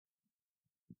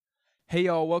Hey,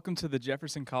 y'all, welcome to the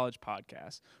Jefferson College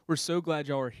Podcast. We're so glad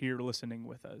y'all are here listening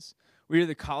with us. We are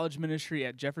the college ministry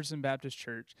at Jefferson Baptist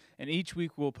Church, and each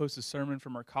week we'll post a sermon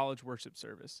from our college worship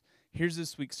service. Here's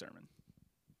this week's sermon.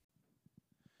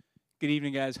 Good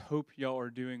evening, guys. Hope y'all are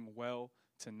doing well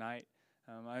tonight.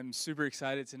 I'm super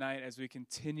excited tonight as we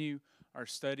continue our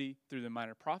study through the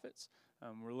Minor Prophets.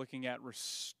 We're looking at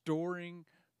restoring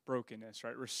brokenness,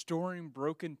 right? Restoring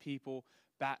broken people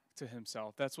back to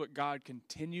himself. That's what God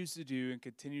continues to do and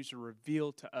continues to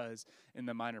reveal to us in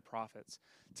the Minor Prophets.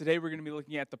 Today we're going to be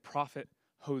looking at the prophet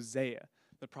Hosea.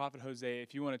 The prophet Hosea.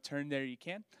 If you want to turn there, you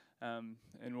can. And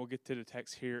we'll get to the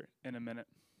text here in a minute.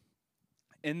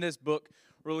 In this book,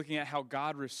 we're looking at how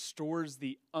God restores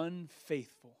the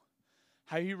unfaithful.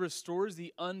 How he restores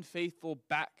the unfaithful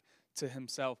back to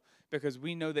himself, because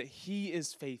we know that he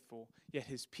is faithful, yet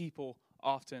his people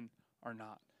often are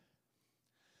not.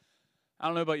 I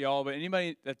don't know about y'all, but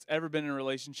anybody that's ever been in a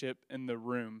relationship in the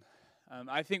room,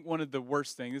 I think one of the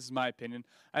worst things, this is my opinion,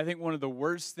 I think one of the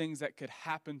worst things that could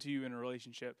happen to you in a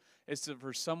relationship is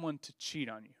for someone to cheat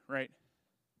on you, right?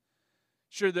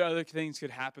 Sure, there are other things could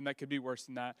happen that could be worse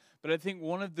than that, but I think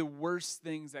one of the worst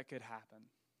things that could happen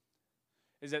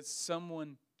is that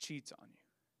someone cheats on you.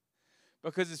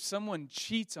 Because if someone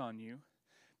cheats on you,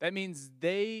 that means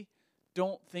they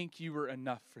don't think you were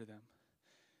enough for them.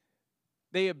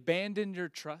 They abandoned your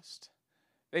trust.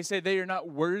 They say they are not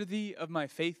worthy of my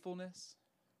faithfulness.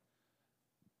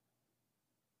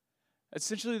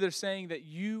 Essentially, they're saying that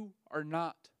you are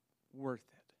not worth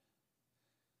it.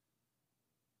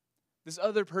 This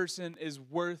other person is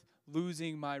worth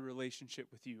losing my relationship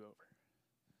with you over.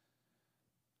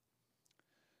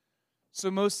 So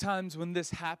most times when this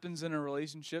happens in a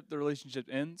relationship, the relationship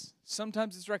ends.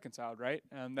 Sometimes it's reconciled, right?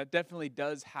 That definitely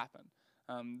does happen.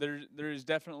 There is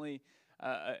definitely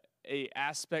a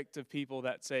aspect of people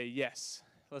that say, yes,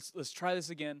 let's try this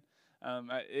again.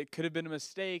 It could have been a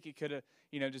mistake. It could have,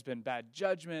 just been bad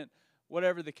judgment,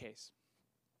 whatever the case.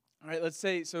 All right, let's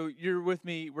say, so you're with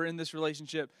me, we're in this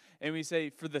relationship, and we say,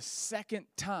 for the second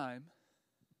time,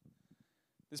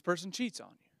 this person cheats on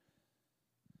you.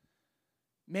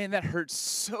 Man, that hurts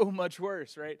so much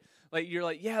worse, right? Like, you're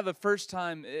like, yeah, the first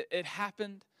time it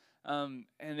happened, and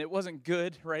it wasn't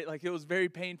good, right? Like, it was very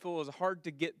painful. It was hard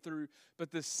to get through.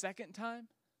 But the second time,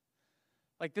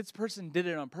 like, this person did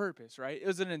it on purpose, right? It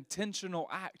was an intentional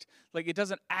act. Like, it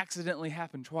doesn't accidentally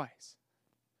happen twice.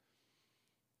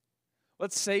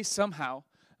 Let's say somehow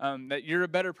that you're a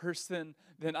better person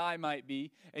than I might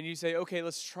be, and you say, okay,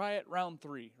 let's try it round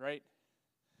 3, right?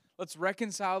 Let's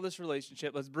reconcile this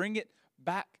relationship. Let's bring it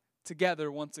back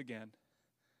together once again.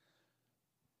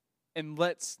 And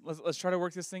let's try to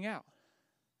work this thing out.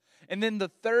 And then the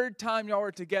third time y'all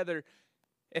are together,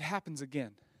 it happens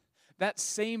again. That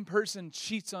same person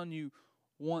cheats on you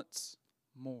once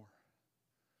more.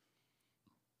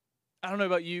 I don't know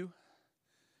about you,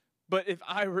 but if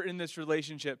I were in this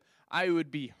relationship, I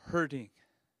would be hurting.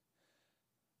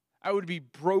 I would be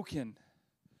broken.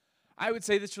 I would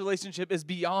say this relationship is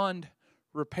beyond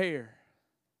repair.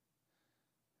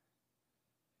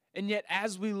 And yet,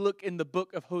 as we look in the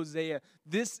book of Hosea,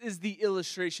 this is the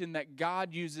illustration that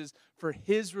God uses for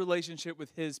his relationship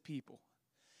with his people.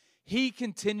 He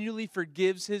continually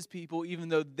forgives his people even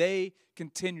though they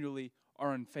continually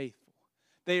are unfaithful.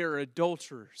 They are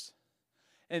adulterers.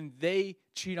 And they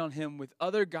cheat on him with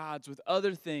other gods, with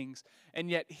other things.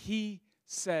 And yet he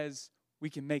says, we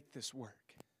can make this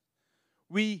work.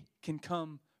 We can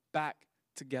come back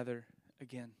together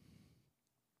again.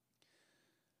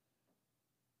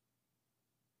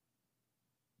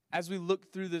 As we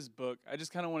look through this book, I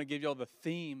just kind of want to give you all the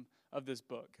theme of this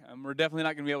book. We're definitely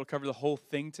not going to be able to cover the whole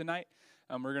thing tonight.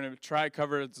 We're going to try to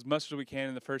cover as much as we can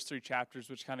in the first 3 chapters,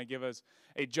 which kind of give us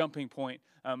a jumping point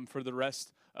for the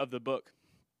rest of the book.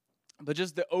 But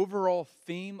just the overall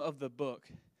theme of the book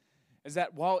is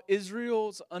that while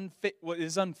Israel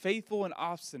is unfaithful and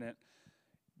obstinate,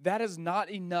 that is not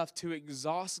enough to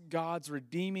exhaust God's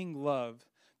redeeming love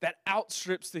that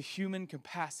outstrips the human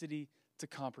capacity to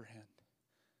comprehend.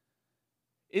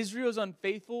 Israel's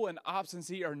unfaithful and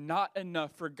obstinacy are not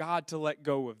enough for God to let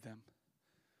go of them.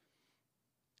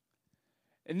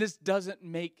 And this doesn't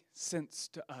make sense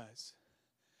to us.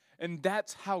 And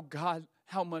that's how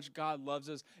much God loves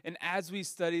us. And as we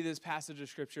study this passage of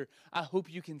Scripture, I hope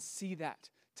you can see that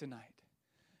tonight.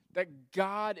 That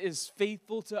God is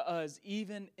faithful to us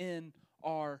even in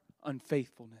our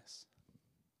unfaithfulness.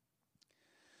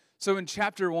 So in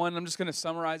chapter 1, I'm just going to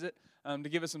summarize it. To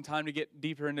give us some time to get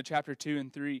deeper into chapter 2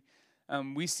 and 3,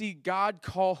 we see God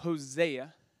call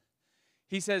Hosea.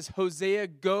 He says, Hosea,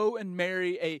 go and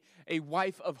marry a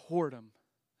wife of whoredom.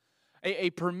 a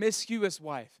promiscuous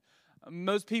wife.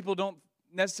 Most people don't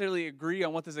necessarily agree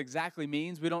on what this exactly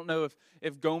means. We don't know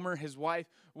if Gomer, his wife,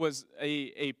 was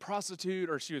a prostitute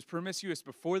or she was promiscuous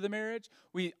before the marriage.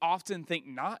 We often think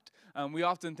not. We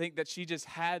often think that she just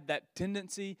had that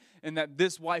tendency and that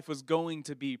this wife was going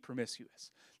to be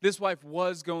promiscuous. This wife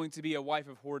was going to be a wife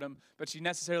of whoredom, but she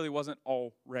necessarily wasn't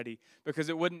already, because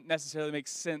it wouldn't necessarily make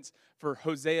sense for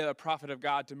Hosea, a prophet of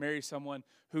God, to marry someone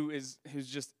who's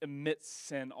just emits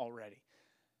sin already.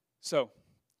 So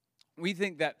we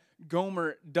think that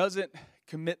Gomer doesn't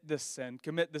commit this sin,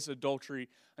 commit this adultery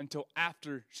until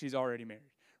after she's already married,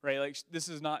 right? Like, this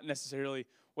is not necessarily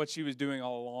what she was doing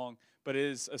all along, but it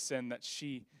is a sin that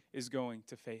she is going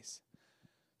to face.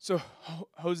 So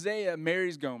Hosea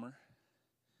marries Gomer.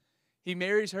 He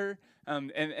marries her,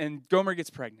 and Gomer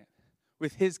gets pregnant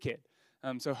with his kid.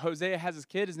 So Hosea has his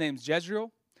kid. His name's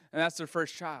Jezreel, and that's their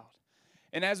first child.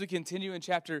 And as we continue in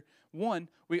chapter 1,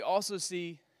 we also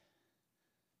see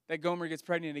that Gomer gets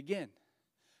pregnant again.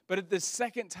 But at the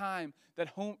second time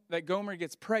that Gomer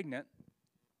gets pregnant,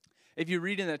 if you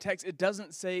read in the text, it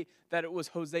doesn't say that it was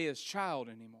Hosea's child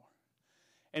anymore.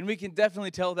 And we can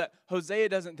definitely tell that Hosea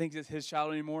doesn't think it's his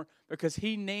child anymore, because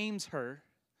he names her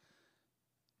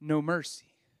No Mercy.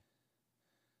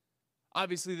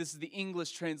 Obviously, this is the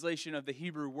English translation of the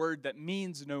Hebrew word that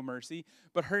means no mercy,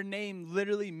 but her name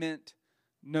literally meant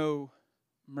no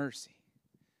mercy.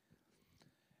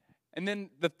 And then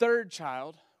the third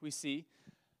child we see,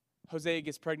 Gomer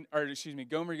gets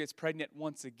pregnant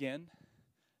once again,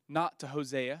 not to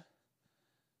Hosea.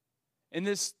 In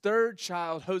this third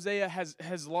child, Hosea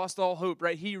has lost all hope,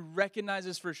 right? He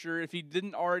recognizes for sure, if he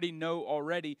didn't already know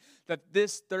already, that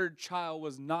this third child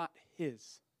was not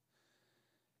his.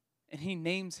 And he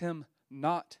names him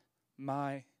Not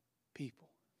My People.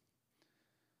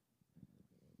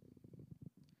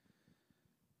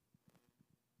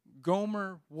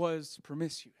 Gomer was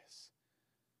promiscuous.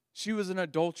 She was an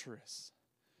adulteress.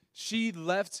 She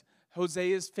left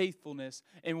Hosea's faithfulness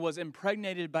and was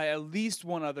impregnated by at least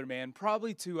one other man,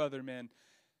 probably two other men,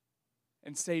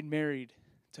 and stayed married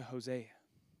to Hosea.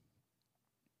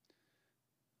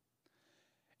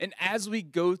 And as we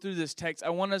go through this text, I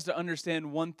want us to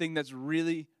understand one thing that's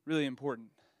really, really important.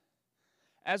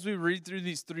 As we read through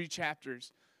these 3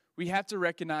 chapters, we have to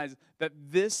recognize that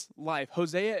this life,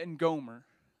 Hosea and Gomer,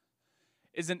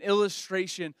 is an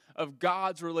illustration of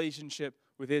God's relationship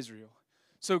with Israel.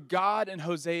 So God and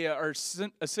Hosea are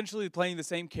essentially playing the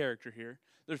same character here.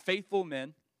 They're faithful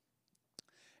men.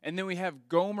 And then we have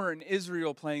Gomer and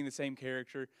Israel playing the same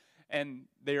character, and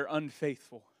they are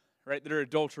unfaithful, right? They're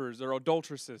adulterers, they're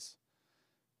adulteresses.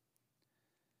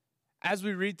 As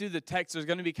we read through the text, there's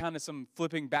going to be kind of some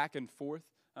flipping back and forth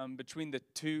between the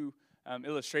two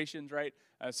illustrations, right?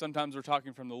 Sometimes we're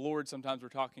talking from the Lord, sometimes we're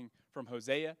talking from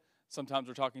Hosea. Sometimes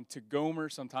we're talking to Gomer,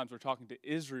 sometimes we're talking to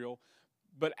Israel.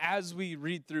 But as we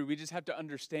read through, we just have to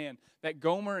understand that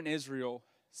Gomer and Israel,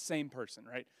 same person,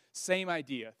 right? Same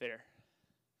idea there.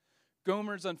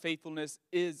 Gomer's unfaithfulness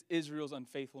is Israel's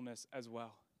unfaithfulness as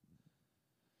well.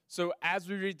 So as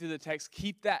we read through the text,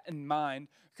 keep that in mind,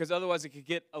 because otherwise it could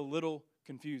get a little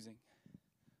confusing.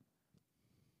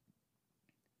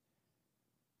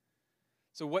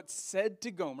 So what's said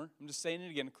to Gomer, I'm just saying it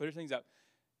again to clear things up,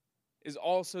 is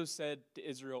also said to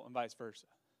Israel and vice versa.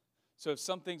 So if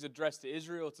something's addressed to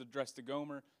Israel, it's addressed to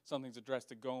Gomer. Something's addressed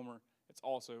to Gomer, it's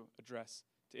also addressed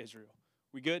to Israel.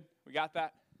 We good? We got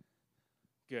that?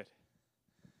 Good.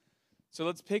 So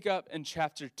let's pick up in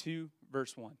chapter 2,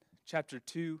 verse 1. Chapter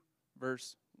 2,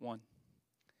 verse 1.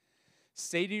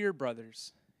 Say to your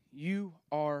brothers, you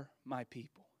are my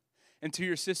people. And to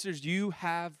your sisters, you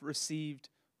have received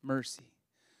mercy.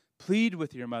 Plead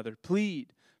with your mother,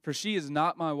 plead. For she is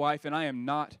not my wife, and I am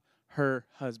not her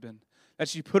husband. That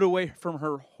she put away from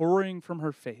her whoring from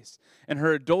her face, and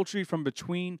her adultery from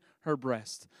between her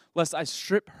breasts, lest I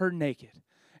strip her naked,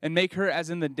 and make her as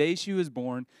in the day she was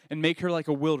born, and make her like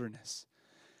a wilderness,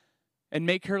 and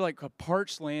make her like a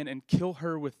parched land, and kill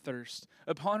her with thirst.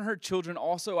 Upon her children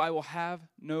also I will have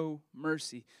no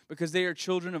mercy, because they are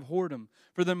children of whoredom.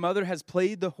 For their mother has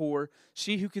played the whore,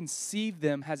 she who conceived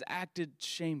them has acted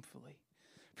shamefully.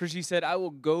 For she said, I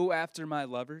will go after my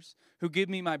lovers, who give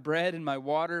me my bread and my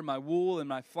water, my wool and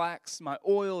my flax, my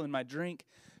oil and my drink.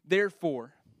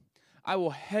 Therefore, I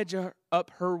will hedge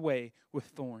up her way with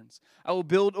thorns. I will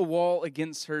build a wall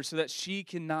against her so that she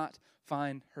cannot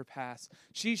find her paths.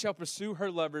 She shall pursue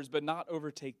her lovers, but not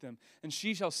overtake them. And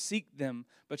she shall seek them,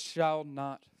 but shall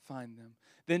not find them.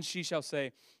 Then she shall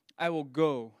say, I will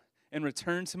go and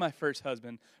return to my first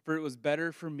husband, for it was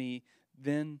better for me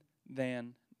then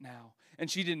than now. And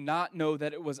she did not know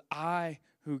that it was I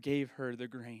who gave her the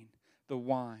grain the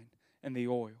wine and the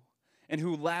oil, and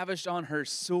who lavished on her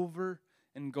silver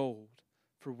and gold,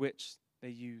 for which they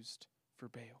used for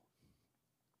Baal.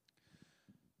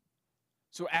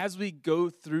 So as we go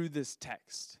through this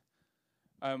text,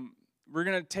 we're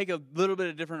going to take a little bit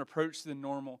of different approach than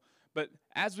normal. But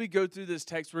as we go through this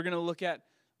text, we're going to look at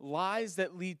lies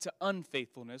that lead to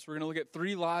unfaithfulness. We're going to look at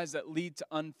 3 lies that lead to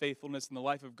unfaithfulness in the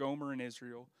life of Gomer and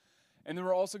Israel. And then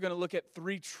we're also going to look at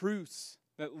 3 truths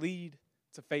that lead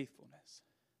to faithfulness.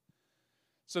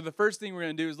 So the first thing we're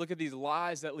going to do is look at these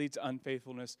lies that lead to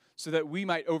unfaithfulness so that we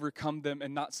might overcome them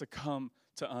and not succumb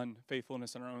to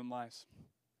unfaithfulness in our own lives.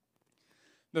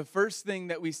 The first thing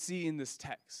that we see in this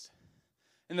text,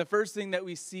 and the first thing that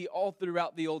we see all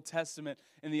throughout the Old Testament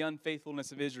in the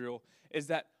unfaithfulness of Israel, is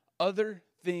that other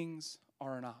things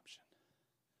are an option.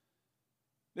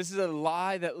 This is a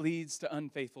lie that leads to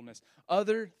unfaithfulness.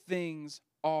 Other things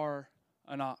are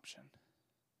an option.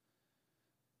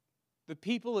 The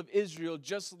people of Israel,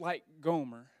 just like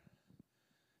Gomer,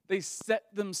 they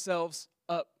set themselves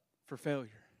up for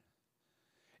failure.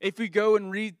 If we go and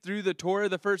read through the Torah,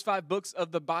 the first 5 books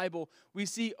of the Bible, we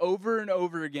see over and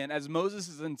over again, as Moses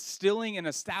is instilling and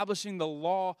establishing the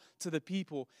law to the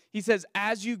people, he says,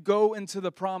 as you go into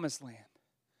the promised land,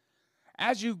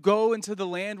 as you go into the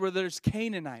land where there's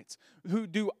Canaanites who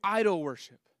do idol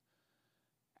worship,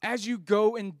 as you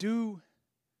go and do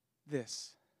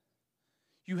this,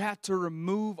 you have to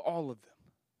remove all of them.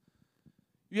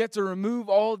 You have to remove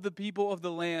all of the people of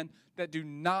the land that do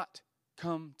not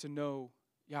come to know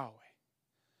Yahweh,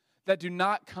 that do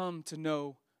not come to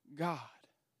know God.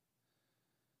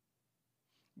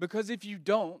 Because if you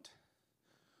don't,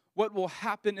 what will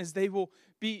happen is they will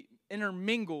be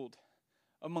intermingled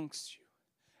amongst you,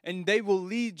 and they will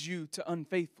lead you to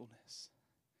unfaithfulness.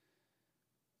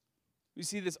 We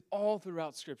see this all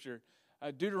throughout Scripture.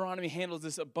 Deuteronomy handles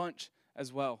this a bunch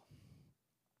as well.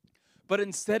 But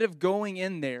instead of going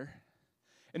in there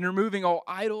and removing all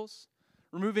idols,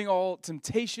 removing all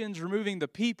temptations, removing the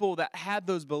people that had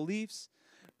those beliefs,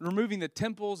 removing the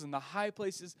temples and the high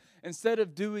places, instead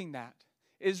of doing that,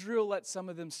 Israel let some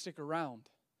of them stick around.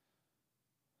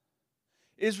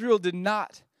 Israel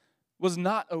was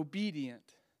not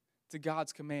obedient to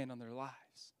God's command on their lives.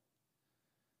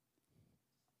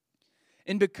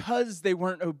 And because they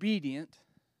weren't obedient,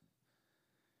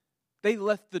 they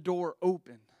left the door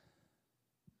open.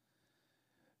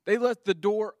 They left the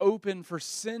door open for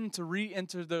sin to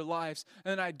re-enter their lives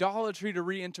and idolatry to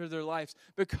re-enter their lives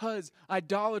because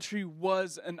idolatry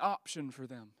was an option for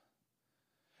them.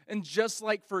 And just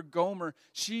like for Gomer,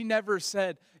 she never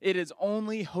said, it is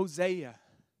only Hosea.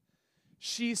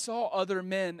 She saw other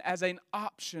men as an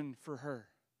option for her.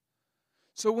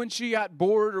 So when she got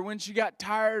bored or when she got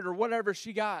tired or whatever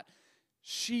she got,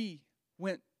 she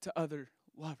went to other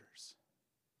lovers.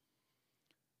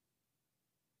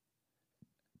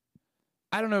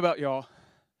 I don't know about y'all,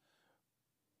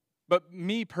 but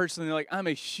me personally, I'm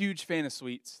a huge fan of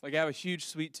sweets. I have a huge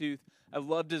sweet tooth. I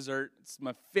love dessert. It's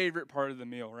my favorite part of the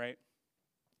meal, right?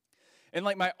 And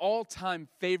my all-time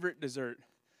favorite dessert,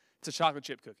 it's a chocolate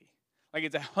chip cookie.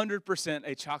 It's 100%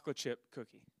 a chocolate chip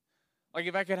cookie.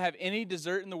 If I could have any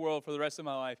dessert in the world for the rest of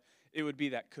my life, it would be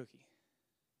that cookie.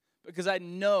 Because I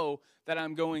know that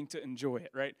I'm going to enjoy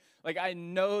it, right? I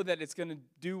know that it's going to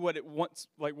do what it wants,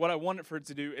 what I want it for it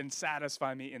to do and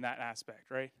satisfy me in that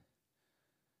aspect, right?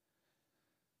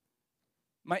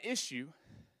 My issue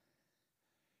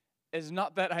is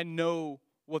not that I know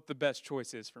what the best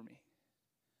choice is for me.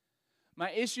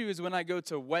 My issue is when I go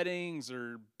to weddings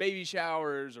or baby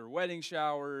showers or wedding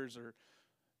showers or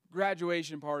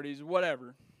graduation parties,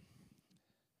 whatever,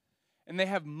 and they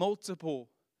have multiple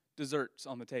desserts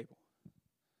on the table.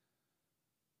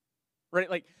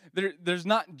 Right? There's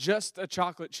not just a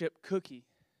chocolate chip cookie,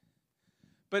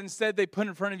 but instead they put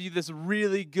in front of you this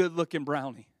really good looking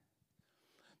brownie.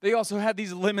 They also have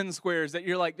these lemon squares that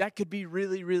you're like, that could be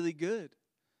really, really good.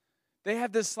 They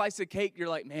have this slice of cake, you're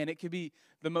like, man, it could be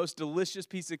the most delicious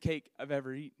piece of cake I've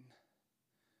ever eaten.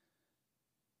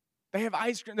 They have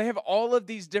ice cream. They have all of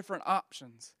these different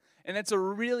options. And it's a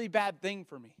really bad thing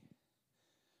for me.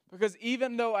 Because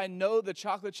even though I know the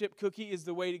chocolate chip cookie is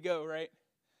the way to go, right?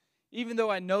 Even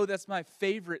though I know that's my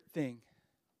favorite thing,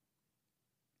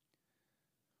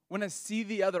 when I see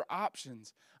the other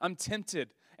options, I'm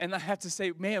tempted. And I have to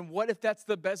say, man, what if that's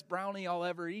the best brownie I'll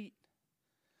ever eat?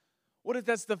 What if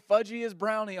that's the fudgiest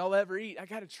brownie I'll ever eat? I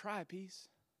got to try a piece.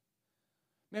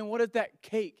 Man, what if that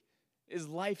cake is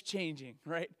life-changing,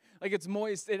 right? It's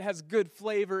moist, it has good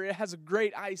flavor, it has a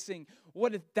great icing.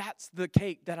 What if that's the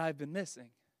cake that I've been missing?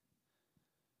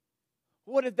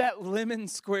 What if that lemon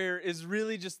square is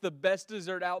really just the best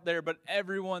dessert out there, but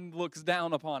everyone looks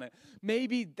down upon it?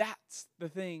 Maybe that's the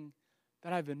thing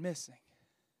that I've been missing.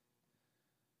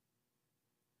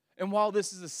 And while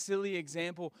this is a silly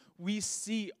example, we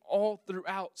see all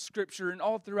throughout Scripture and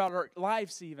all throughout our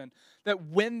lives even, that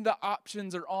when the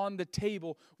options are on the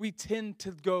table, we tend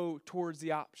to go towards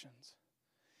the options.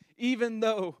 Even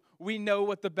though we know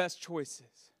what the best choice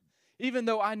is. Even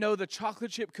though I know the chocolate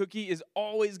chip cookie is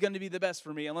always going to be the best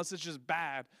for me, unless it's just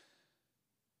bad,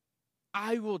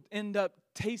 I will end up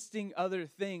tasting other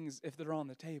things if they're on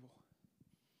the table.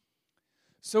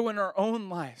 So in our own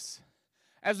lives,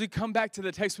 as we come back to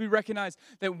the text, we recognize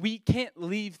that we can't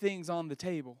leave things on the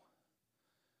table.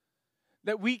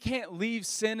 That we can't leave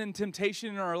sin and temptation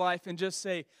in our life and just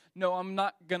say, no, I'm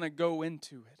not going to go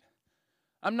into it.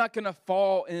 I'm not going to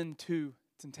fall into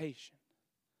temptation.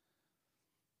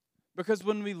 Because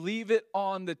when we leave it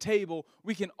on the table,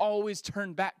 we can always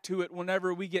turn back to it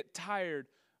whenever we get tired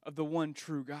of the one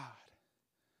true God.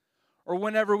 Or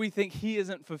whenever we think He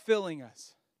isn't fulfilling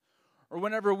us. Or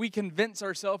whenever we convince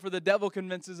ourselves or the devil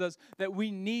convinces us that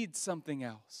we need something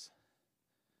else.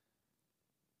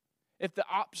 If the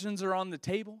options are on the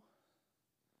table,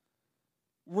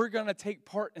 we're going to take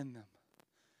part in them.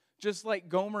 Just like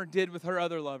Gomer did with her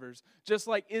other lovers. Just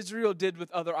like Israel did with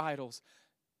other idols.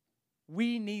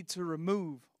 We need to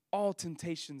remove all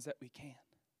temptations that we can.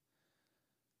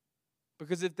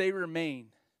 Because if they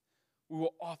remain, we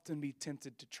will often be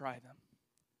tempted to try them.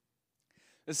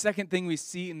 The second thing we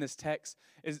see in this text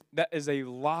is that is a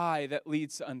lie that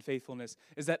leads to unfaithfulness,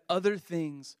 is that other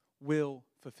things will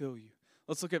fulfill you.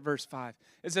 Let's look at verse 5.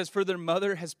 It says, "For their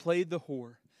mother has played the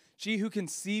whore. She who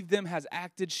conceived them has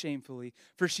acted shamefully.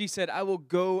 For she said, I will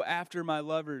go after my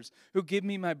lovers, who give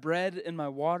me my bread and my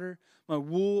water, my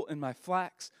wool and my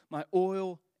flax, my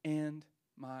oil and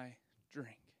my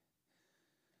drink."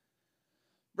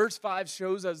 Verse 5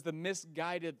 shows us the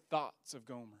misguided thoughts of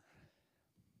Gomer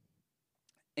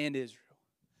and Israel.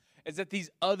 Is that these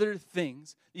other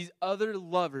things, these other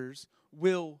lovers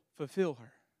will fulfill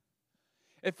her.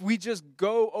 If we just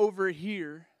go over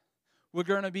here, we're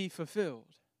going to be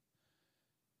fulfilled.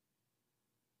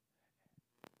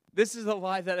 This is a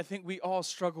lie that I think we all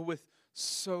struggle with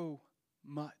so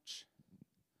much.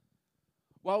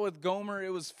 While with Gomer,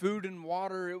 it was food and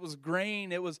water, it was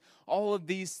grain, it was all of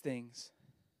these things.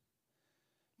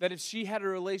 That if she had a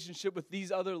relationship with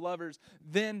these other lovers,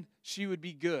 then she would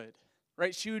be good,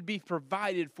 right? She would be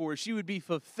provided for, she would be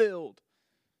fulfilled.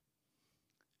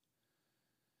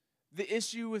 The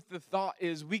issue with the thought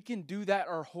is we can do that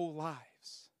our whole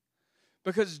lives.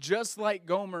 Because just like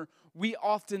Gomer, we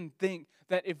often think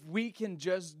that if we can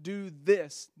just do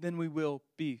this, then we will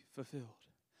be fulfilled.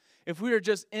 If we are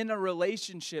just in a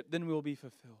relationship, then we will be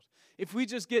fulfilled. If we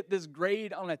just get this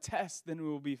grade on a test, then we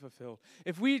will be fulfilled.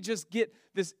 If we just get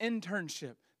this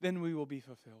internship, then we will be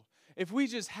fulfilled. If we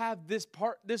just have this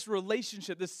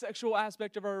relationship, this sexual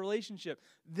aspect of our relationship,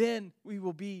 then we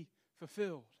will be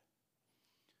fulfilled.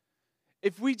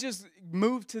 If we just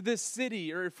move to this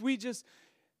city, or if we just...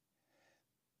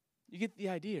 You get the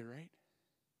idea, right?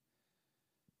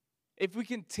 If we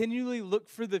continually look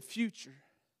for the future,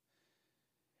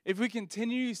 if we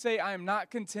continually say, I am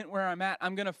not content where I'm at,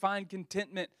 I'm going to find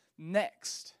contentment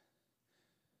next.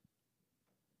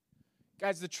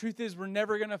 Guys, the truth is we're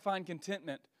never going to find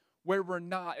contentment where we're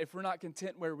not, if we're not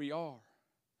content where we are.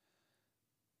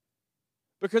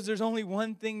 Because there's only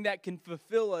one thing that can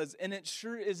fulfill us, and it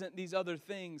sure isn't these other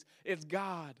things. It's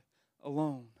God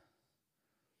alone.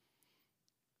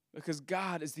 Because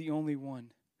God is the only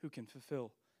one who can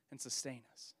fulfill and sustain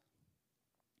us.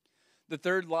 The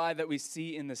third lie that we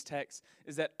see in this text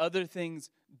is that other things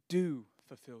do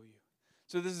fulfill you.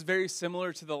 So this is very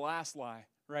similar to the last lie,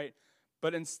 right?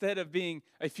 But instead of being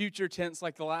a future tense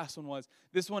like the last one was,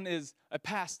 this one is a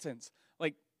past tense.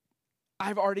 Like,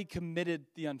 I've already committed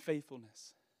the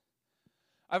unfaithfulness.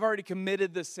 I've already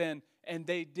committed the sin, and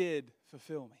they did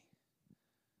fulfill me.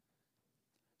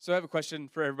 So I have a question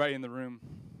for everybody in the room.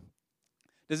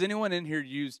 Does anyone in here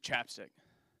use chapstick?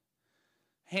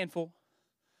 Handful.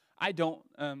 I don't.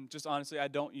 Just honestly, I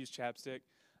don't use chapstick.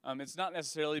 It's not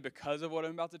necessarily because of what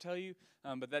I'm about to tell you,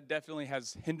 but that definitely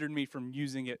has hindered me from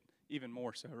using it even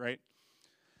more so, right?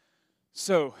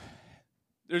 So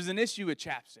there's an issue with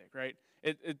chapstick, right?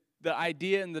 The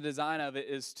idea and the design of it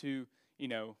is to,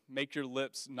 make your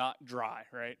lips not dry,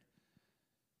 right?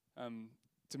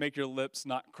 To make your lips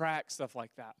not crack, stuff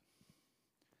like that.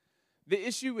 The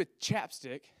issue with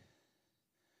chapstick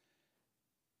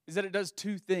is that it does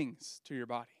two things to your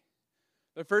body.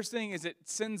 The first thing is it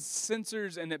sends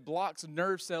sensors and it blocks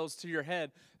nerve cells to your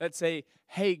head that say,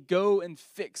 hey, go and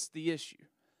fix the issue.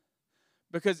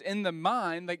 Because in the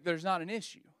mind, like, there's not an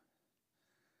issue.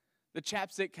 The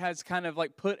chapstick has kind of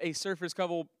like put a surface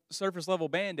level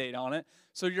Band-Aid on it,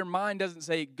 so your mind doesn't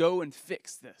say, go and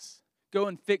fix this. Go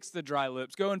and fix the dry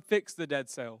lips. Go and fix the dead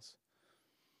cells.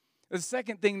 The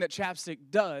second thing that chapstick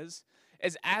does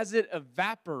is as it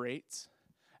evaporates,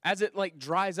 as it like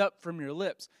dries up from your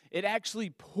lips, it actually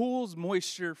pulls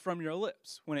moisture from your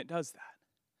lips when it does that.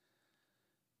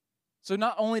 So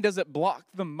not only does it block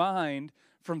the mind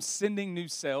from sending new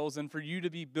cells and for you to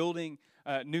be building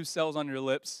new cells on your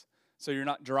lips so you're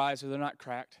not dry, so they're not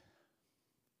cracked,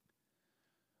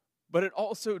 but it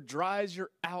also dries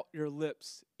out your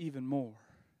lips even more.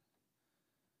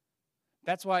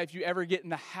 That's why if you ever get in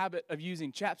the habit of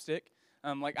using chapstick,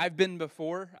 like I've been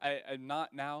before, I'm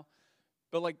not now,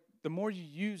 but like the more you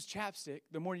use chapstick,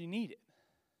 the more you need it.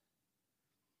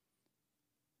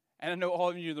 And I know all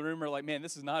of you in the room are like, man,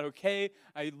 this is not okay.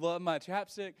 I love my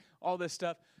chapstick, all this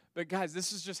stuff. But guys,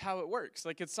 this is just how it works.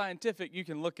 Like, it's scientific. You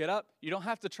can look it up. You don't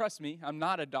have to trust me. I'm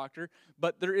not a doctor.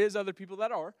 But there is other people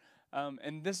that are.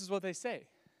 And this is what they say.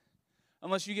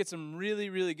 Unless you get some really,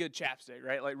 really good chapstick,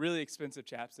 right? Like really expensive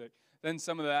chapstick. Then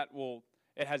some of that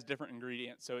it has different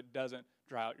ingredients, so it doesn't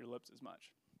dry out your lips as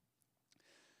much.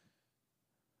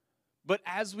 But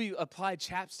as we apply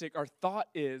chapstick, our thought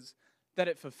is that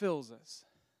it fulfills us.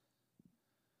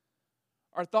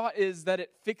 Our thought is that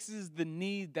it fixes the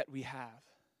need that we have.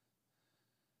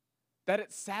 That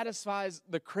it satisfies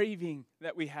the craving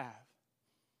that we have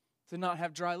to not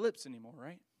have dry lips anymore,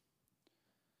 right?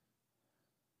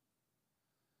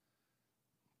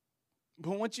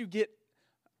 But once you get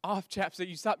off chapstick,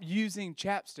 you stop using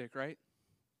chapstick, right?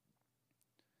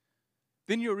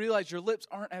 Then you'll realize your lips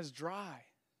aren't as dry.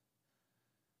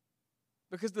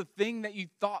 Because the thing that you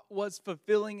thought was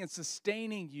fulfilling and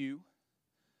sustaining you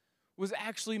was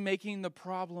actually making the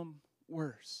problem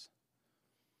worse.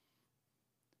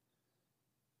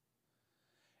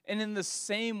 And in the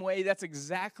same way, that's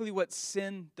exactly what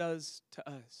sin does to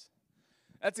us.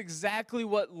 That's exactly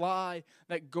what lie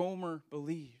that Gomer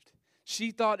believed.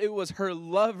 She thought it was her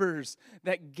lovers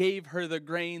that gave her the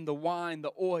grain, the wine,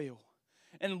 the oil,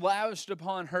 and lavished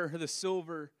upon her the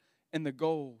silver and the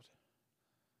gold.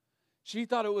 She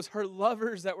thought it was her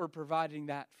lovers that were providing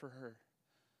that for her.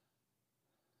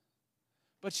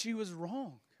 But she was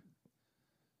wrong.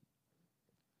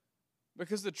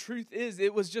 Because the truth is,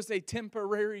 it was just a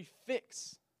temporary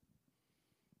fix.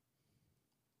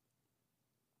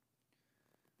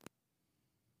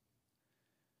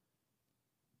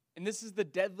 And this is the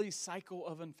deadly cycle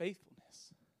of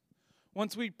unfaithfulness.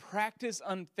 Once we practice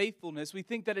unfaithfulness, we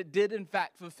think that it did in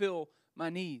fact fulfill my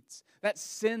needs. That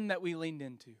sin that we leaned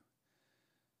into.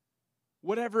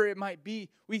 Whatever it might be,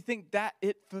 we think that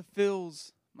it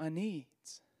fulfills my needs.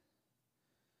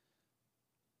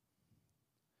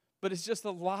 But it's just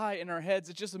a lie in our heads.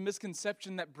 It's just a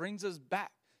misconception that brings us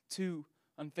back to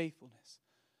unfaithfulness.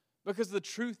 Because the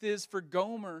truth is, for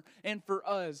Gomer and for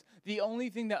us, the only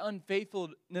thing that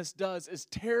unfaithfulness does is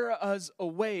tear us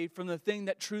away from the thing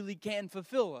that truly can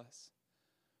fulfill us.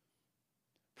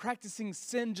 Practicing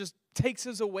sin just takes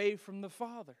us away from the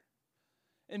Father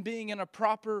and being in a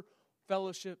proper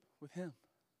fellowship with Him.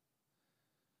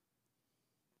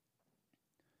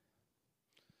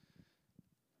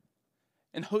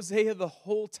 And Hosea the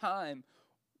whole time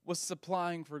was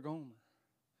supplying for Gomer.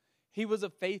 He was a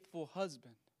faithful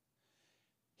husband.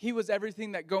 He was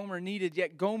everything that Gomer needed,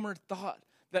 yet Gomer thought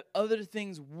that other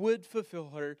things would fulfill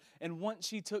her, and once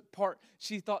she took part,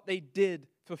 she thought they did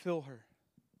fulfill her.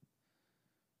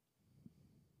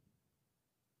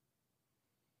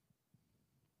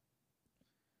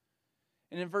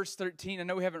 And in verse 13, I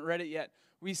know we haven't read it yet,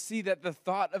 we see that the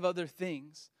thought of other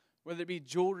things, whether it be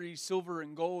jewelry, silver,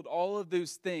 and gold, all of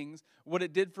those things, what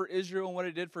it did for Israel and what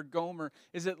it did for Gomer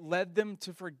is it led them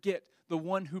to forget the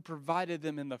one who provided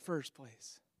them in the first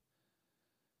place.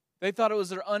 They thought it was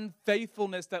their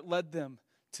unfaithfulness that led them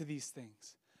to these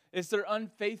things. It's their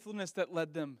unfaithfulness that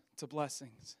led them to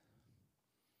blessings.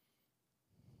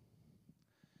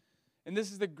 And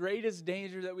this is the greatest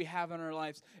danger that we have in our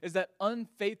lives, is that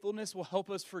unfaithfulness will help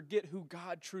us forget who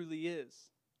God truly is.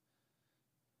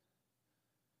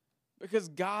 Because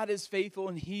God is faithful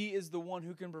and He is the one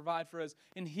who can provide for us.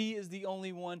 And He is the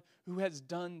only one who has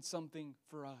done something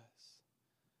for us.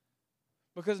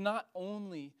 Because not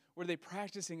only were they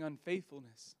practicing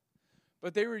unfaithfulness,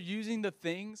 but they were using the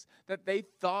things that they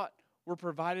thought were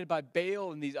provided by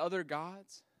Baal and these other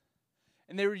gods.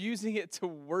 And they were using it to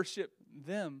worship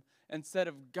them instead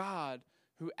of God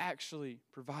who actually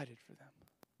provided for them.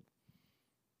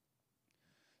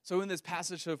 So in this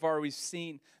passage so far, we've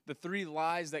seen the three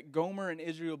lies that Gomer and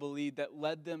Israel believed that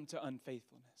led them to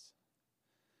unfaithfulness.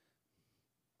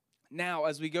 Now,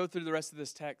 as we go through the rest of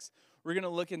this text, we're going to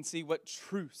look and see what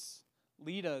truths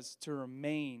lead us to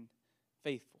remain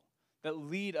faithful, that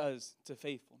lead us to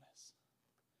faithfulness.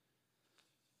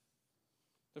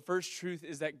 The first truth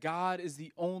is that God is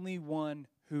the only one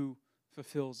who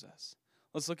fulfills us.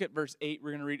 Let's look at verse 8.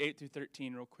 We're going to read 8 through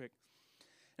 13 real quick.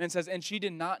 And it says, "And she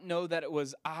did not know that it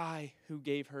was I who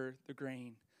gave her the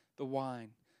grain, the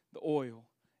wine, the oil,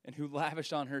 and who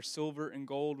lavished on her silver and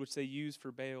gold, which they used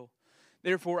for Baal.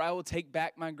 Therefore, I will take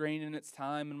back my grain in its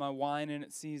time and my wine in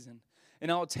its season.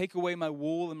 And I will take away my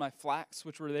wool and my flax,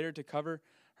 which were there to cover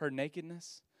her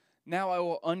nakedness. Now I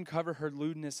will uncover her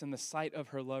lewdness in the sight of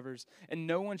her lovers, and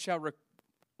no one shall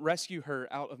rescue her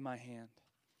out of my hand.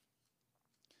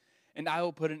 And I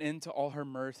will put an end to all her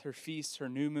mirth, her feasts, her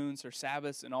new moons, her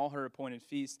Sabbaths, and all her appointed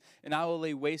feasts. And I will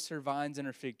lay waste her vines and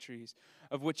her fig trees,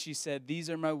 of which she said, These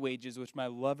are my wages, which my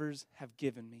lovers have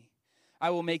given me. I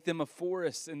will make them a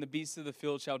forest, and the beasts of the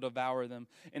field shall devour them.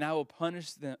 And I will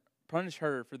punish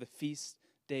her for the feast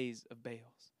days of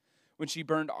Baals, when she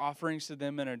burned offerings to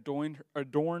them and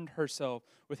adorned herself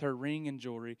with her ring and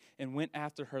jewelry, and went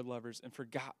after her lovers and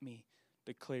forgot me,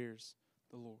 declares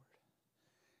the Lord."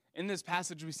 In this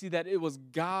passage, we see that it was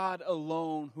God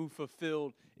alone who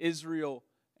fulfilled Israel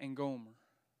and Gomer.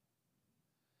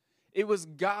 It was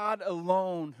God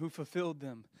alone who fulfilled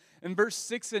them. In verse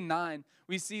 6 and 9,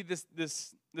 we see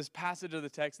this passage of the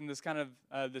text and this kind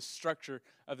of the structure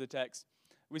of the text.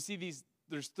 We see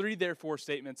there's three therefore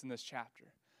statements in this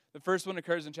chapter. The first one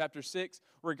occurs in chapter 6,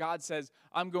 where God says,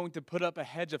 I'm going to put up a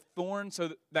hedge of thorns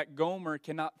so that Gomer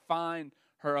cannot find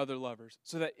her other lovers,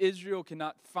 so that Israel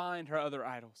cannot find her other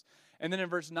idols. And then in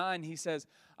verse 9, he says,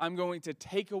 I'm going to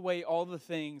take away all the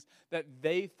things that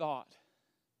they thought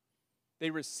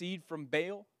they received from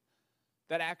Baal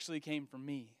that actually came from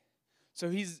me.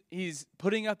 So he's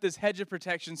putting up this hedge of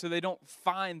protection so they don't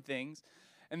find things.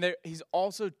 And he's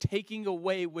also taking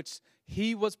away which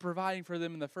he was providing for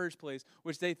them in the first place,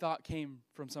 which they thought came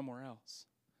from somewhere else.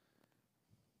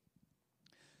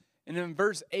 And in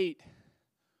verse 8,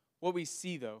 what we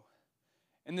see, though,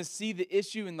 and to see the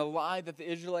issue and the lie that the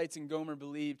Israelites and Gomer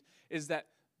believed, is that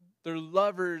their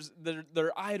lovers,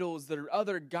 their idols, their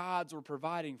other gods were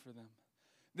providing for them.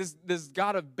 This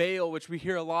God of Baal, which we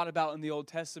hear a lot about in the Old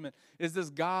Testament, is this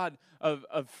God of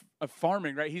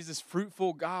farming, right? He's this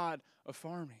fruitful God of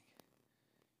farming.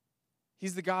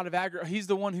 He's the God of agriculture. He's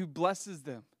the one who blesses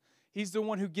them. He's the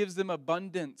one who gives them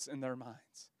abundance in their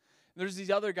minds. There's these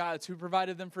other gods who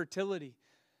provided them fertility.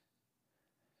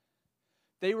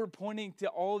 They were pointing to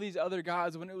all these other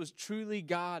gods when it was truly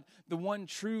God, the one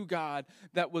true God,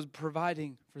 that was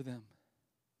providing for them.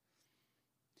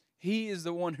 He is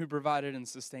the one who provided and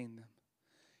sustained them.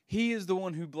 He is the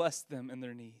one who blessed them in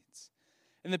their needs.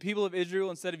 And the people of Israel,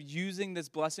 instead of using this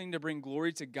blessing to bring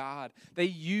glory to God, they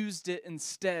used it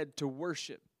instead to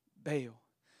worship Baal.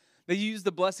 They used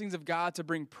the blessings of God to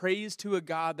bring praise to a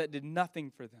God that did nothing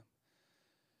for them.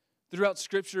 Throughout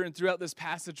Scripture and throughout this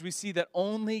passage, we see that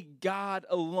only God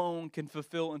alone can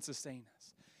fulfill and sustain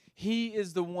us. He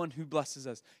is the one who blesses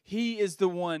us. He is the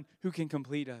one who can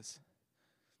complete us.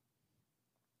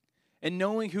 And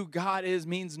knowing who God is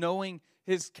means knowing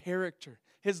His character,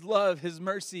 His love, His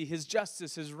mercy, His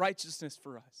justice, His righteousness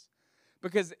for us.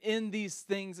 Because in these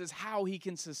things is how He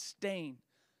can sustain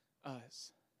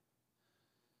us.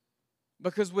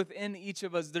 Because within each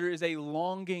of us, there is a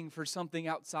longing for something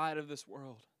outside of this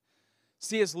world.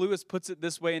 C.S. Lewis puts it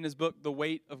this way in his book, The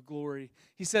Weight of Glory.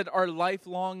 He said, our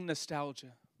lifelong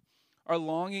nostalgia, our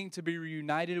longing to be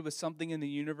reunited with something in the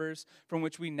universe from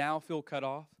which we now feel cut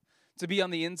off, to be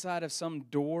on the inside of some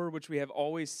door which we have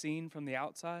always seen from the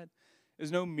outside,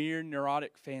 is no mere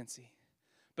neurotic fancy,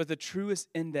 but the truest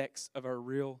index of our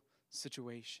real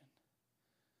situation.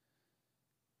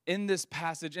 In this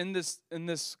passage, in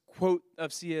this quote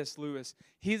of C.S. Lewis,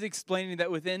 he's explaining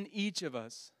that within each of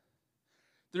us,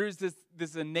 there is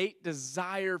this innate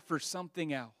desire for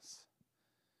something else.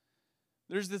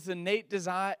 There's this innate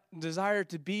desire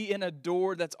to be in a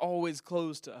door that's always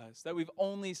closed to us, that we've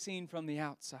only seen from the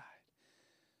outside.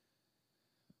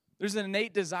 There's an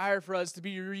innate desire for us to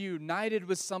be reunited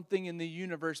with something in the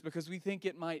universe because we think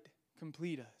it might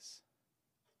complete us.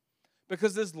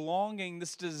 Because this longing,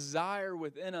 this desire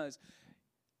within us,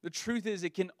 the truth is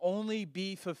it can only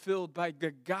be fulfilled by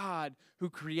the God who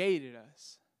created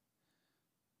us.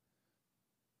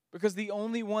 Because the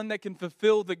only one that can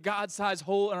fulfill the God-sized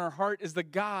hole in our heart is the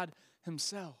God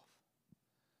Himself.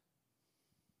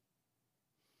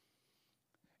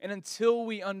 And until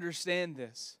we understand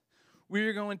this, We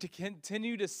are going to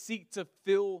continue to seek to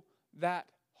fill that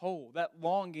hole, that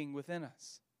longing within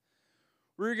us.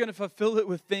 We're going to fulfill it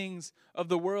with things of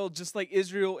the world, just like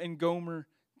Israel and Gomer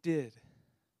did.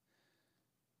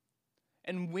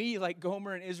 And we, like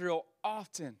Gomer and Israel,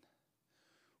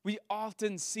 we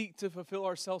often seek to fulfill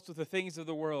ourselves with the things of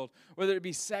the world, whether it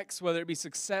be sex, whether it be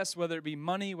success, whether it be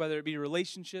money, whether it be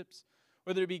relationships,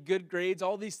 whether it be good grades,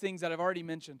 all these things that I've already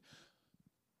mentioned.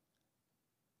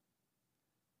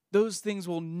 Those things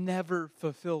will never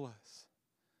fulfill us.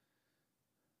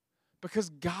 Because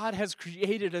God has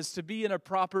created us to be in a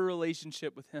proper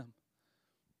relationship with Him.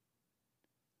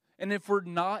 And if we're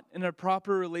not in a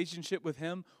proper relationship with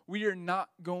Him, we are not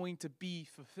going to be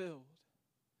fulfilled.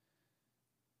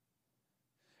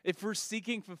 If we're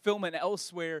seeking fulfillment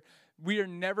elsewhere, we are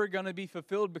never going to be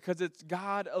fulfilled because it's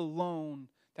God alone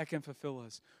that can fulfill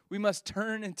us. We must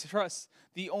turn and trust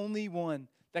the only one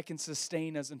that can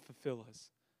sustain us and fulfill us,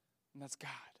 and that's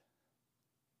God.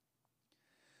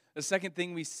 The second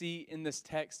thing we see in this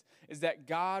text is that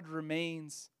God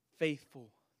remains faithful.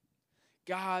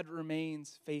 God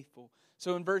remains faithful.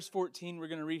 So in verse 14, we're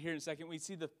going to read here in a second, we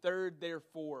see the third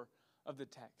therefore of the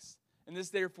text. And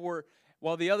this therefore,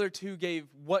 while the other two gave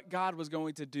what God was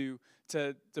going to do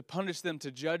to punish them,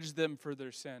 to judge them for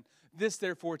their sin, this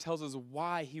therefore tells us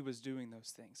why He was doing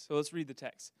those things. So let's read the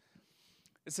text.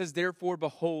 It says, "Therefore,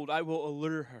 behold, I will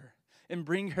allure her and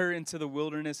bring her into the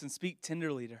wilderness and speak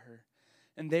tenderly to her.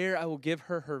 And there I will give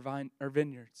her her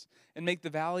vineyards, and make the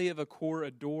valley of Achor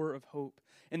a door of hope.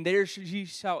 And there she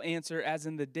shall answer as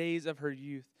in the days of her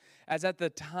youth, as at the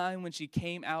time when she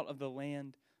came out of the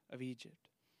land of Egypt.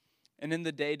 And in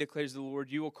the day, declares the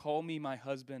Lord, you will call me my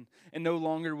husband, and no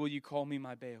longer will you call me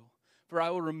my Baal. For I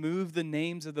will remove the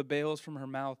names of the Baals from her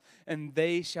mouth, and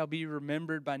they shall be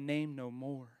remembered by name no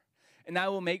more. And I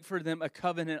will make for them a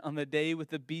covenant on the day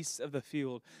with the beasts of the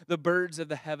field, the birds of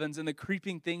the heavens, and the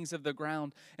creeping things of the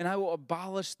ground. And I will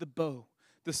abolish the bow,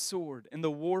 the sword, and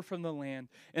the war from the land.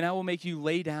 And I will make you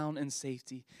lay down in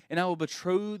safety. And I will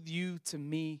betroth you to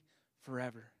me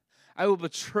forever. I will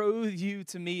betroth you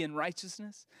to me in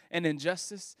righteousness and in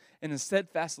justice and in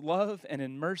steadfast love and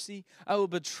in mercy. I will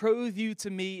betroth you to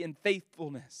me in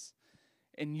faithfulness,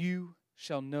 and you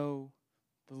shall know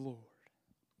the Lord."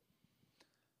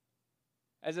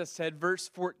 As I said, verse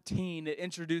 14, it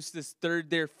introduced this third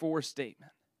therefore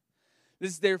statement.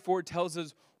 This therefore tells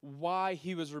us why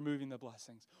He was removing the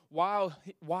blessings,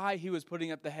 why He was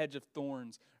putting up the hedge of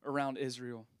thorns around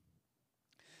Israel.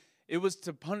 It was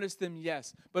to punish them,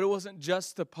 yes, but it wasn't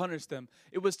just to punish them.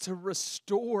 It was to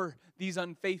restore these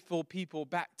unfaithful people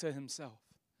back to Himself.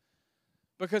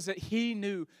 Because He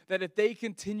knew that if they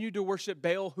continued to worship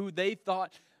Baal, who they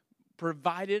thought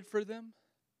provided for them,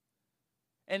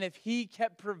 and if He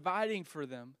kept providing for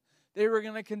them, they were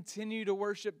going to continue to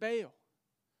worship Baal.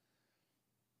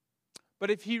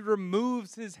 But if He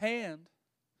removes His hand,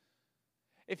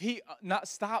 if He not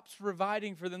stops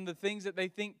providing for them the things that they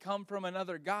think come from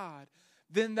another God,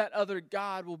 then that other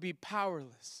God will be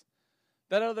powerless.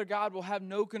 That other God will have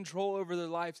no control over their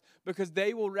lives because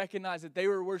they will recognize that they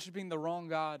were worshiping the wrong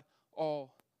God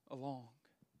all along.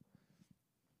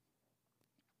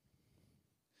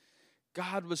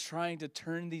 God was trying to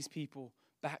turn these people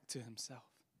back to Himself.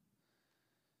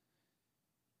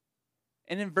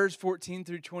 And in verse 14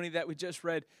 through 20 that we just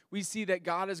read, we see that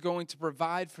God is going to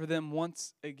provide for them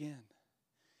once again.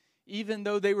 Even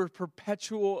though they were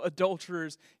perpetual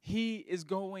adulterers, He is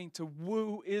going to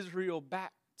woo Israel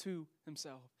back to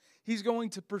Himself. He's going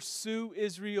to pursue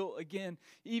Israel again,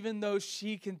 even though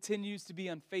she continues to be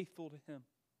unfaithful to Him.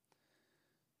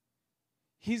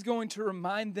 He's going to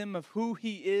remind them of who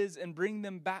He is and bring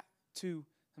them back to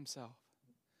Himself.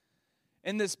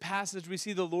 In this passage, we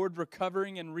see the Lord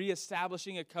recovering and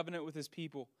reestablishing a covenant with His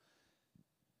people.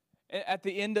 At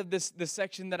the end of this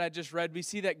section that I just read, we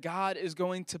see that God is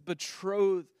going to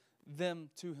betroth them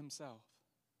to Himself.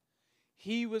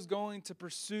 He was going to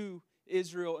pursue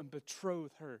Israel and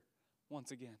betroth her once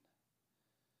again.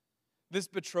 This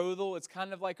betrothal, it's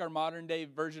kind of like our modern day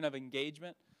version of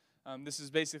engagement. This is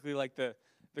basically like the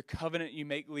covenant you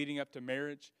make leading up to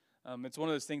marriage. It's one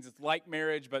of those things that's like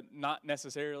marriage, but not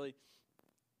necessarily.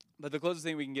 But the closest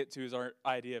thing we can get to is our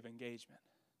idea of engagement.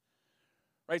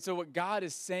 Right? So what God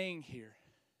is saying here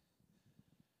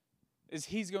is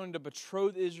He's going to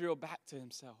betroth Israel back to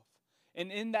Himself.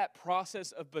 And in that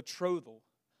process of betrothal,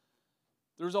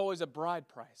 there's always a bride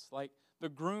price. Like the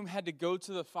groom had to go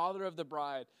to the father of the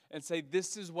bride and say,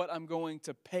 this is what I'm going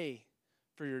to pay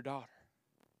for your daughter.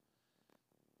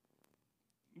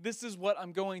 This is what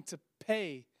I'm going to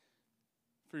pay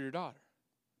for your daughter.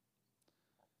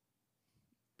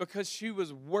 Because she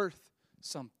was worth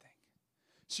something.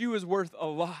 She was worth a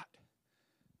lot.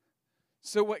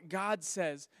 So what God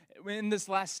says in this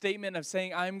last statement of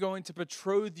saying, I'm going to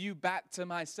betroth you back to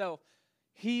myself,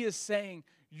 he is saying,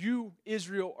 you,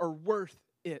 Israel, are worth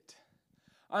it.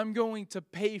 I'm going to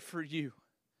pay for you.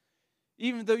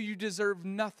 Even though you deserve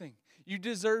nothing. You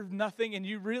deserve nothing and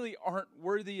you really aren't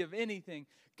worthy of anything.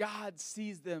 God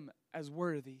sees them as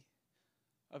worthy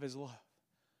of his love,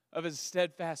 of his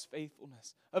steadfast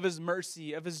faithfulness, of his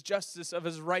mercy, of his justice, of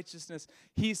his righteousness.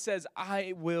 He says,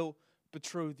 I will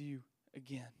betroth you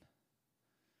again.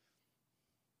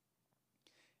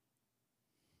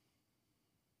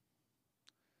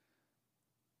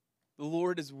 The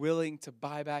Lord is willing to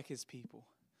buy back his people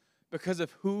because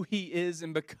of who he is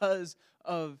and because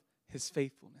of his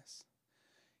faithfulness.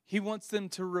 He wants them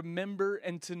to remember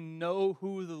and to know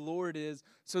who the Lord is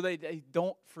so that they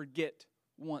don't forget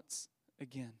once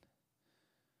again.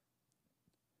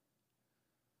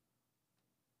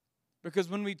 Because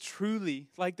when we truly,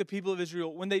 like the people of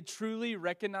Israel, when they truly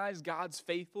recognize God's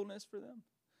faithfulness for them,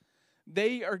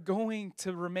 they are going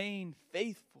to remain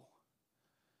faithful.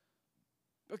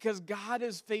 Because God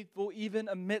is faithful even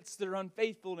amidst their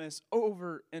unfaithfulness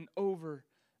over and over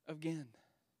again.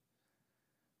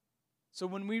 So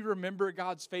when we remember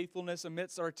God's faithfulness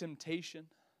amidst our temptation,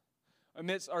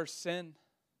 amidst our sin,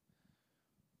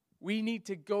 we need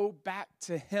to go back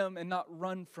to him and not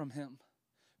run from him.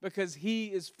 Because he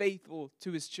is faithful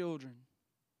to his children.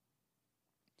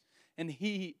 And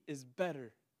he is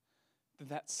better than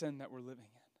that sin that we're living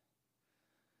in.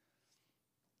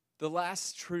 The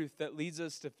last truth that leads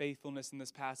us to faithfulness in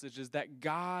this passage is that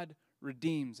God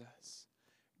redeems us.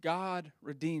 God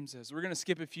redeems us. We're going to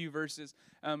skip a few verses.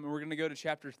 And we're going to go to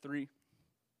chapter 3.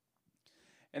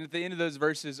 And at the end of those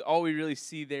verses, all we really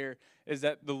see there is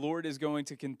that the Lord is going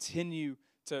to continue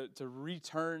to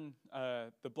return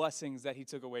the blessings that he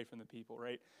took away from the people,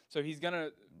 right? So he's going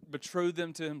to betroth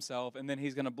them to himself, and then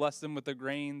he's going to bless them with the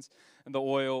grains and the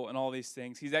oil and all these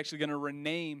things. He's actually going to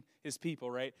rename his people,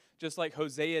 right? Just like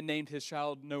Hosea named his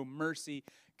child No Mercy,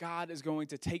 God is going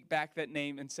to take back that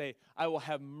name and say, I will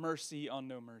have mercy on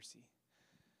no mercy.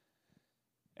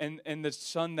 And the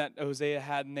son that Hosea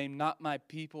had named Not My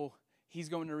People, he's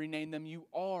going to rename them You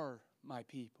Are My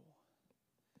People.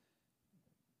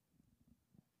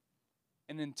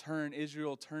 And in turn,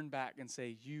 Israel turned back and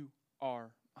say, You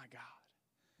are my God.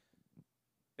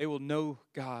 They will know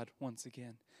God once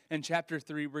again. In chapter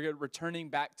 3, we're returning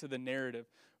back to the narrative.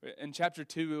 In chapter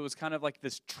 2, it was kind of like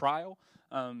this trial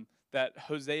that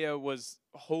Hosea was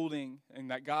holding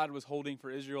and that God was holding for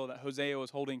Israel, that Hosea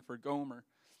was holding for Gomer.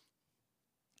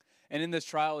 And in this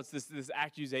trial, it's this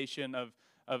accusation of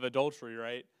adultery,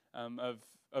 right?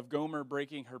 Of Gomer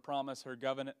breaking her promise, her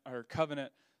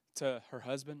covenant to her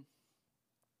husband.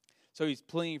 So he's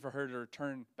pleading for her to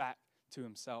return back to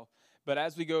himself. But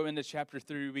as we go into chapter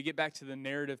 3, we get back to the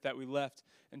narrative that we left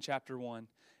in chapter 1.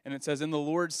 And it says, And the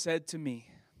Lord said to me,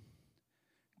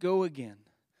 Go again,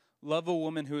 love a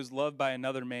woman who is loved by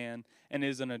another man and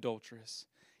is an adulteress.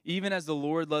 Even as the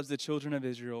Lord loves the children of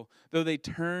Israel, though they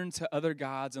turn to other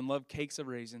gods and love cakes of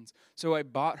raisins. So I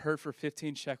bought her for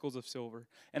 15 shekels of silver,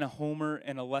 and a homer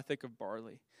and a lethek of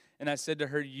barley. And I said to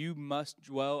her, You must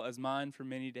dwell as mine for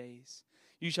many days.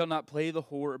 You shall not play the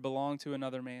whore or belong to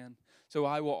another man, so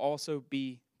I will also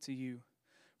be to you.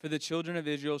 For the children of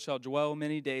Israel shall dwell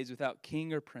many days without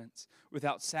king or prince,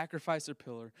 without sacrifice or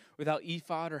pillar, without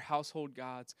ephod or household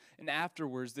gods. And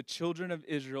afterwards the children of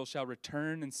Israel shall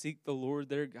return and seek the Lord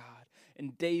their God,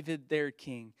 and David their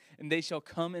king. And they shall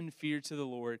come in fear to the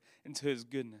Lord and to his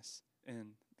goodness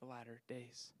in the latter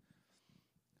days.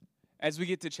 As we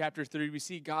get to chapter 3, we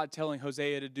see God telling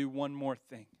Hosea to do one more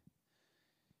thing.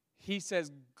 He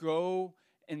says, Go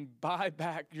and buy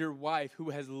back your wife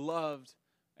who has loved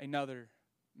another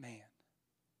man.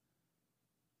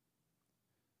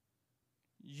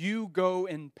 You go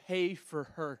and pay for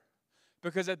her.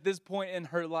 Because at this point in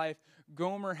her life,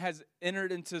 Gomer has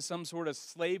entered into some sort of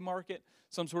slave market,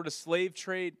 some sort of slave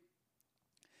trade.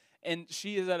 And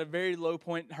she is at a very low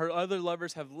point. Her other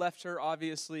lovers have left her,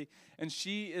 obviously. And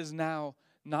she is now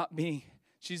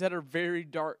she's at a very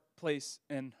dark place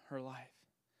in her life.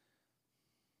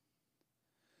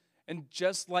 And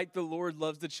just like the Lord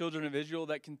loves the children of Israel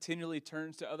that continually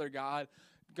turns to other God,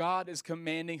 God is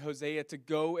commanding Hosea to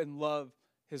go and love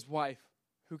his wife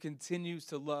who continues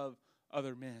to love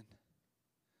other men.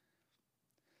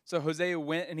 So Hosea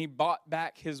went and he bought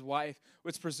back his wife,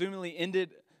 which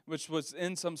was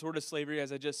in some sort of slavery,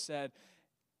 as I just said.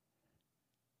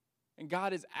 And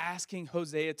God is asking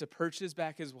Hosea to purchase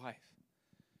back his wife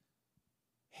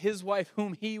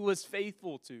whom he was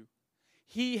faithful to.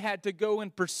 He had to go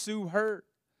and pursue her.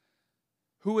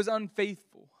 who was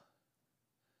unfaithful,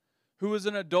 who was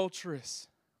an adulteress.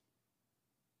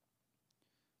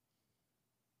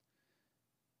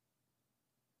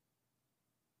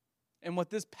 And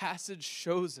what this passage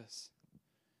shows us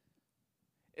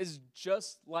is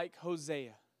just like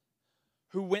Hosea,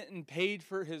 who went and paid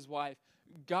for his wife,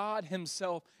 God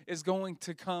himself is going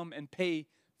to come and pay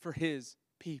for his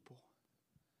people.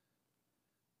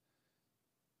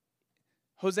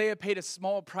 Hosea paid a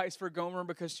small price for Gomer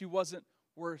because she wasn't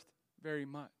worth very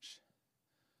much.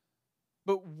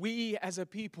 But we as a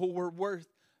people were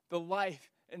worth the life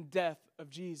and death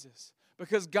of Jesus,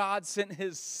 because God sent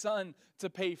his Son to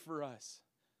pay for us,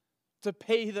 to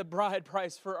pay the bride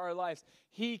price for our lives.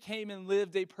 He came and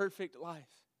lived a perfect life.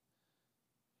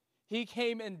 He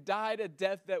came and died a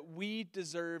death that we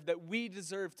deserve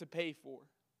to pay for.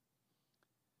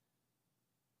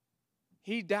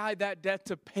 He died that death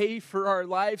to pay for our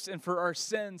lives and for our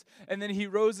sins. And then he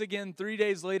rose again 3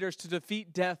 days later to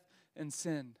defeat death and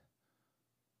sin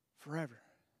forever.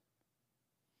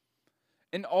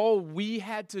 And all we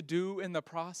had to do in the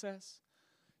process,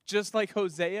 just like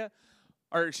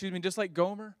just like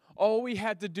Gomer, all we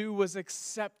had to do was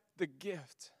accept the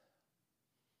gift.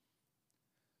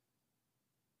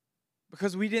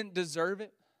 Because we didn't deserve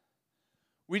it.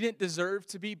 We didn't deserve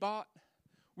to be bought.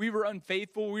 We were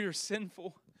unfaithful. We were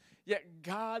sinful. Yet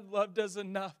God loved us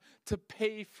enough to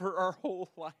pay for our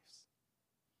whole lives.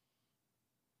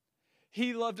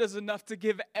 He loved us enough to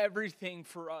give everything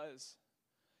for us.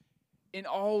 And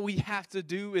all we have to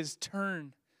do is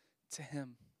turn to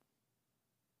him.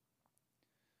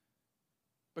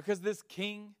 Because this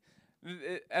king,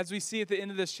 as we see at the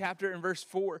end of this chapter in verse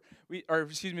 5,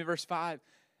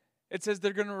 it says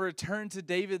they're going to return to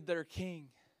David, their king.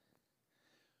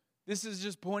 This is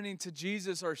just pointing to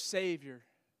Jesus, our Savior.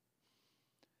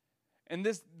 And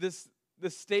this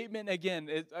statement, again,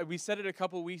 we said it a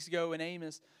couple weeks ago in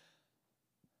Amos.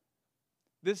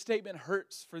 This statement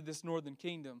hurts for this northern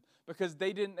kingdom because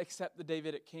they didn't accept the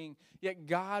Davidic king. Yet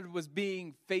God was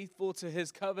being faithful to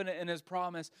his covenant and his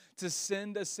promise to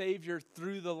send a Savior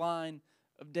through the line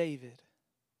of David.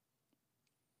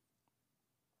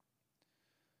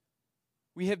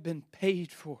 We have been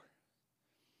paid for.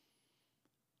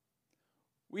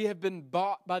 We have been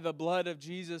bought by the blood of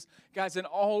Jesus. Guys, and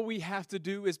all we have to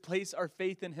do is place our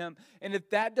faith in him. And if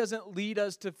that doesn't lead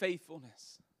us to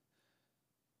faithfulness,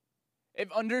 if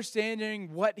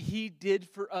understanding what he did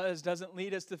for us doesn't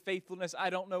lead us to faithfulness, I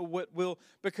don't know what will.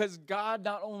 Because God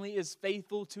not only is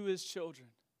faithful to his children,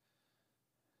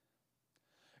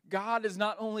 God is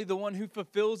not only the one who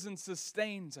fulfills and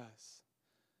sustains us,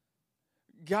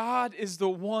 God is the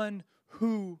one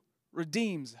who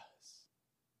redeems us.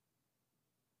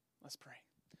 Let's pray.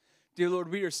 Dear Lord,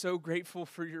 we are so grateful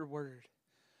for your word.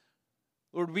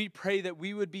 Lord, we pray that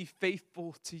we would be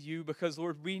faithful to you because,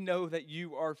 Lord, we know that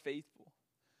you are faithful.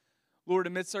 Lord,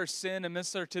 amidst our sin,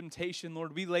 amidst our temptation,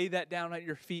 Lord, we lay that down at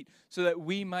your feet so that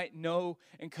we might know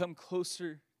and come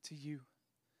closer to you.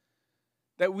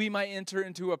 That we might enter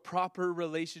into a proper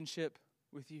relationship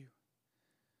with you.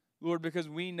 Lord, because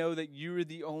we know that you are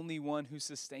the only one who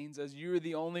sustains us. You are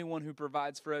the only one who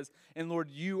provides for us. And Lord,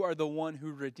 you are the one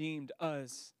who redeemed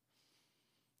us.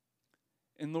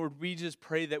 And Lord, we just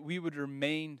pray that we would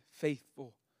remain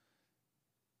faithful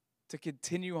to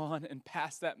continue on and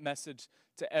pass that message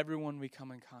to everyone we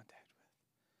come in contact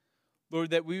with.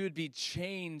 Lord, that we would be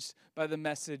changed by the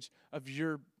message of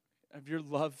your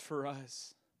love for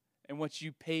us and what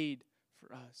you paid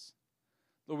for us.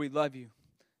 Lord, we love you.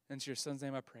 And it's your son's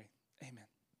name I pray. Amen.